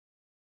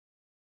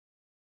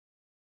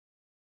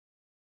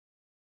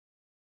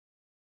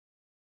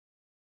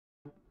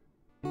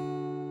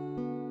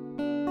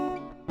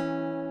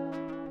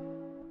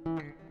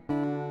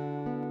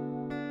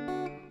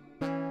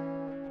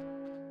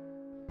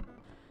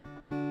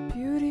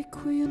beauty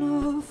queen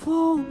of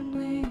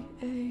only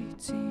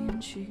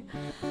 18. She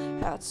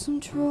had some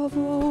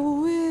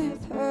trouble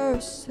with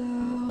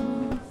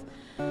herself.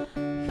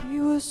 He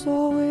was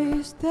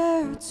always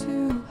there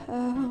to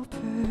help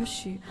her.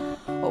 She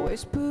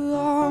always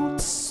belonged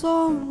to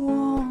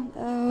someone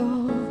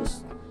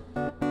else.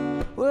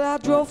 Well, I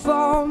drove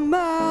for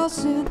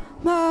miles and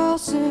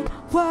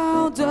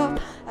wound up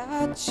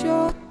at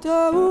your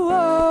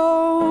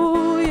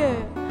door, yeah.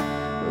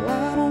 Well,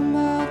 I don't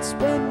mind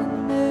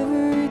spending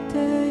every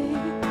day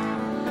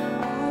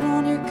out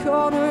on your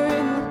corner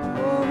in the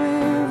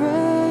pouring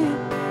rain.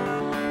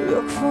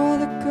 Look for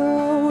the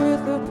girl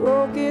with a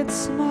broken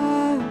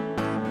smile,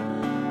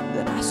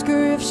 then ask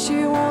her if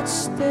she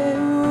wants to stay a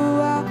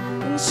while.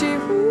 And she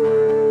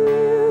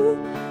will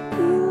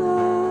be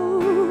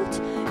loved,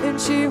 and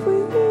she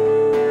will be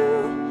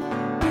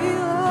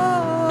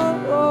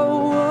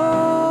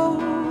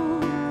loved,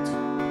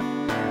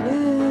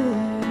 yeah,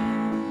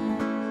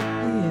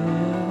 yeah.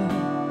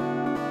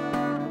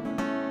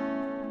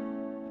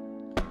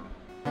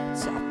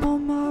 Tap on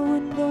my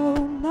window,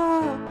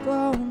 knock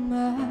on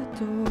my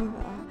door.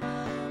 I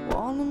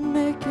wanna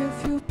make you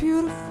feel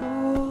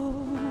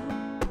beautiful.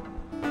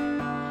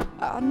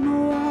 I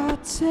know I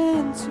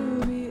tend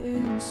to be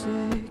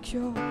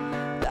insecure.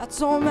 That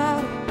don't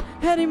matter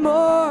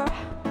anymore.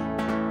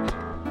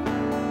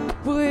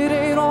 Well, it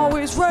ain't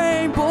always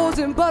rainbows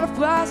and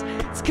butterflies.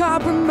 It's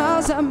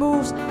compromise that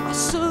moves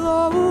us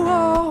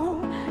slow,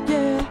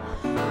 yeah.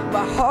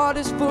 My heart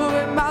is full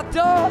and my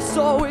door's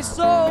always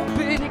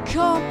open. You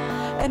come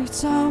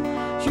anytime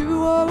you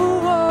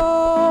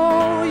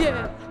want,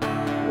 yeah.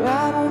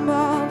 I don't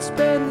mind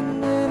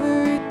spending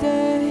every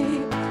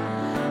day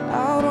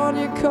out on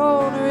your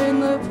corner in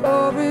the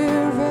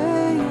pouring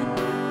rain.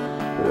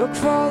 Look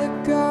for the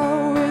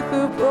girl with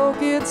a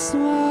broken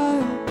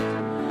smile,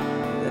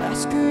 then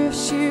ask her if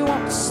she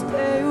wants to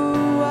stay a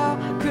while.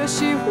 'Cause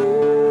she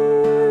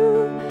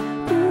will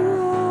be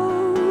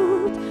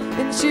loved,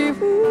 and she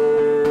will